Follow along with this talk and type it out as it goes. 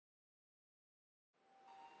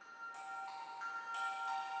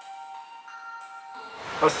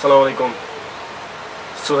अस्सलाम वालेकुम।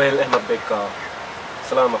 सोहेल अहमद बेग का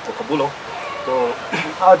सलाम आपको कबूल हो। तो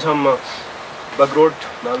आज हम बगरोट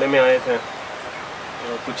नाले में आए थे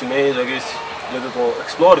कुछ नए जगह को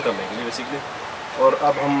एक्सप्लोर करने के लिए बेसिकली, और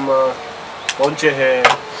अब हम पहुँचे हैं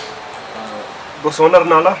बोसोनर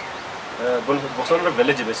नाला, बोसोनर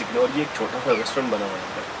विलेज है बेसिकली, और ये एक छोटा सा रेस्टोरेंट बना हुआ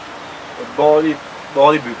है,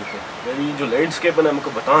 बहुत ही ब्यूटीफुल। यानी जो लैंडस्केप है ना,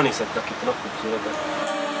 मैं बता नहीं सकता कितना खूबसूरत है।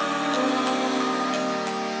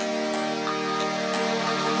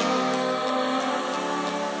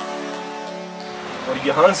 और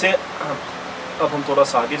यहाँ से अब हम थोड़ा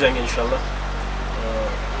सा आगे जाएंगे इंशाल्लाह।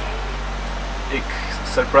 एक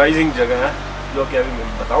सरप्राइजिंग जगह है जो कि अभी मैं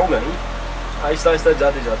बताऊंगा नहीं, आहिस्ता आहिस्ता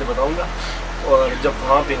जाते जाते बताऊंगा। और जब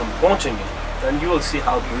वहाँ पे हम पहुँचेंगे then you will see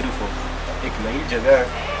how beautiful. एक नई जगह है,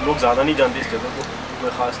 लोग ज़्यादा नहीं जानते इस जगह को,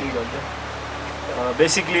 कोई ख़ास नहीं जानते।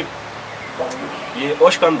 बेसिकली ये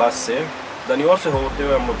ओशकांदाज से दनियोर से होते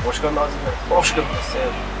हुए हम लोग ओशकांदाज से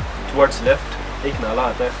टुवर्ड्स लेफ्ट एक नाला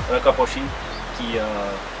आता है रकापोशी की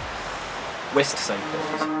वेस्ट साइड पर।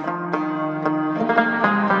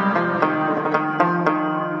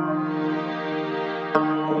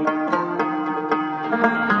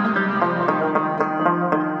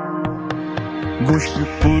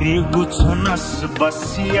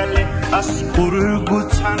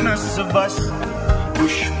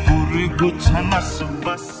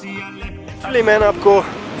 मैंने आपको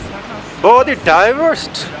बहुत ही डाइवर्स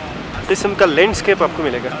किस्म का लैंडस्केप आपको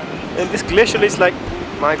मिलेगा। And this glacier is like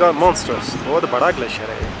my God monsters. बहुत बड़ा ग्लेशियर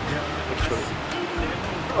है एक्चुअली।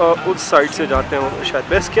 और उस साइड से जाते हैं शायद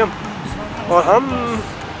बेस कैंप, और हम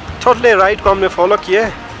टोटली राइट को हमने फॉलो किए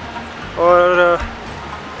और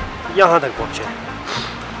यहाँ तक पहुँचे।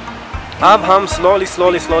 अब हम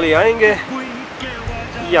स्लोली आएंगे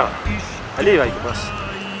यहाँ अली भाई के पास,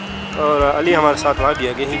 और अली हमारे साथ वहाँ भी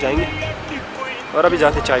आगे ही जाएंगे, और अभी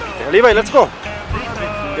जाते चाय पीते हैं। अली भाई let's go.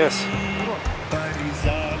 Yes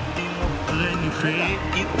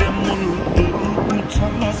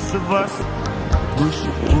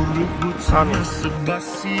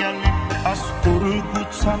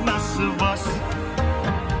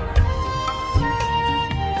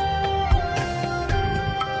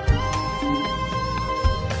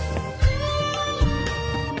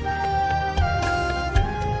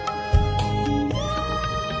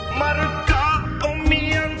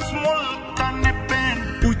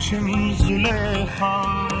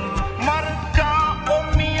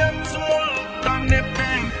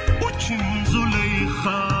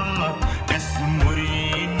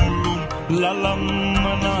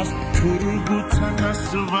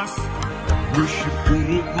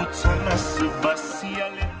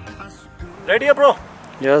Ready bro?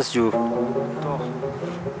 Yes, you. तो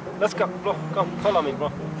let's come bro, come follow me bro.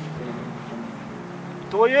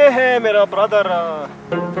 तो ये है मेरा ब्रदर,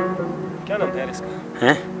 क्या नाम है इसका?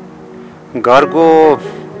 हैं? गार्गो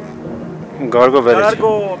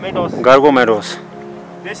मेडोस।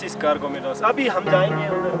 This is गार्गो Meadows. अभी हम जाएंगे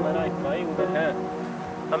उधर, हमारा एक भाई उधर है,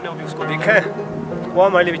 हमने अभी उसको देखा है। वो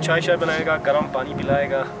हमारे लिए चाय बनाएगा, गर्म पानी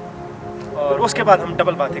पिलाएगा, और उसके बाद हम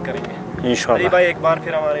डबल बातें करेंगे इंशाल्लाह। अली भाई एक बार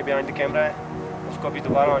फिर हमारे बिहाइंड द कैमरा है, उसको अभी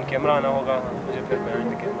दोबारा ऑन कैमरा आना होगा, मुझे फिर बिहाइंड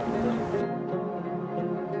द कैमरा।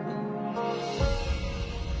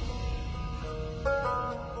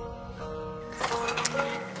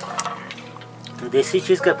 देसी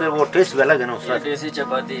चीज का फिर वो टेस्ट अलग है ना उसका। देसी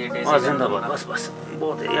चपाती, देसी जिंदाबाद। बस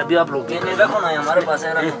बहुत है। अभी आप लोग नहीं रखो ना, हमारे पास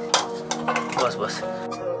है ना। बस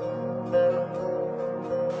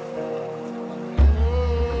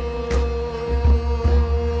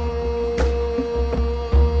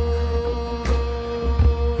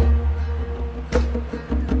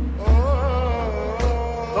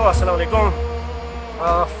तो अस्सलाम वालेकुम।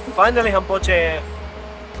 फाइनली हम पहुँचे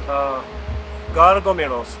गार्गो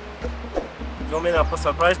मेडोस। जो मैंने आपको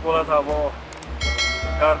सरप्राइज बोला था वो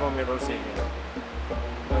गार्गो मेडोस से ही है।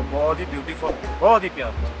 बहुत ही ब्यूटीफुल, बहुत ही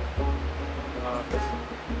प्यारा।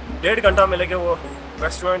 1.5 घंटा में लेके वो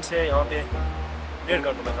रेस्टोरेंट से यहाँ पे 1.5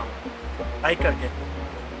 घंटा में काम हाइक करके।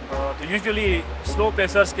 तो यूजुअली स्लो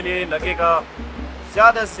पेसर्स के लिए लगेगा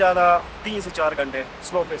ज़्यादा से ज़्यादा 3 से 4 घंटे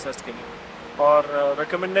स्लो पेसर्स के लिए। और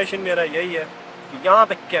रिकमेंडेशन मेरा यही है कि यहाँ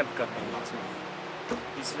पे कैंप करने का,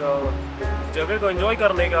 इस जगह को एंजॉय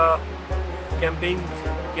करने का कैंपिंग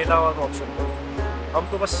के अलावा का ऑप्शन। हम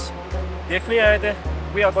तो बस देखने आए थे।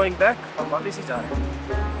 वी आर गोइंग बैक, हम वापस ही जा रहे हैं।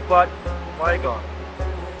 बट माय गॉड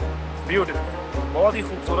ब्यूटीफुल, बहुत ही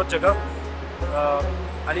खूबसूरत जगह।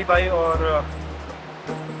 अली भाई और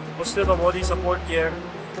उसने तो बहुत ही सपोर्ट किया।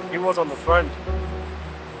 He was on the front,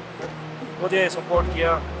 मुझे सपोर्ट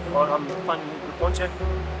किया और हम पहुँचे।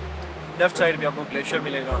 लेफ्ट साइड भी आपको ग्लेशियर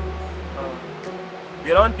मिलेगा।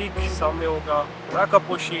 डेरान पीक सामने होगा,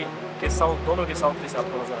 राकापोशी के साउथ, दोनों के साउथ से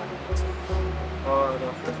आपको नज़र आएगा। और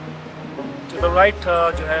टू द राइट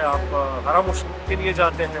जो है आप हरामुश के लिए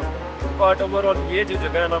जाते हैं। बट ओवरऑल ये जो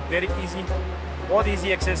जगह है ना वेरी इजी, बहुत इजी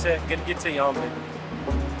एक्सेस है गिलगित से। यहाँ पे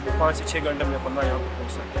 5 से 6 घंटे में बंदा यहाँ पर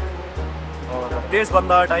पहुँच सकता है और तेज़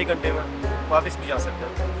बंदा 2.5 घंटे में वापस भी जा सकता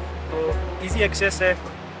है। तो इजी एक्सेस है,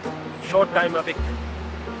 शॉर्ट टाइम आप एक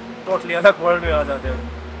टोटली अलग वर्ल्ड में आ जाते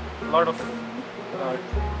हैं। लॉट ऑफ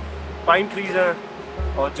पाइन ट्रीज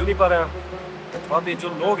हैं और जूनिपर हैं। वहाँ पे जो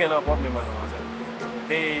लोग हैं ना बहुत मेहमान नवाज हैं।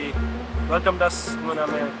 दे वेलकम दस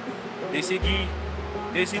में देसी घी,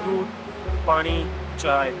 देसी दूध, पानी,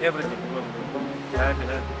 चाय, एवरीथिंग।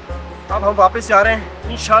 अब हम वापस जा रहे हैं,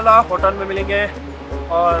 इंशाल्लाह होटल में मिलेंगे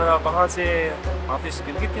और वहाँ से वापस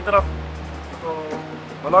गिलगित की तरफ तो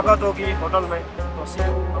मुलाकात होगी होटल में। तो सी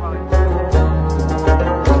यू, बाय।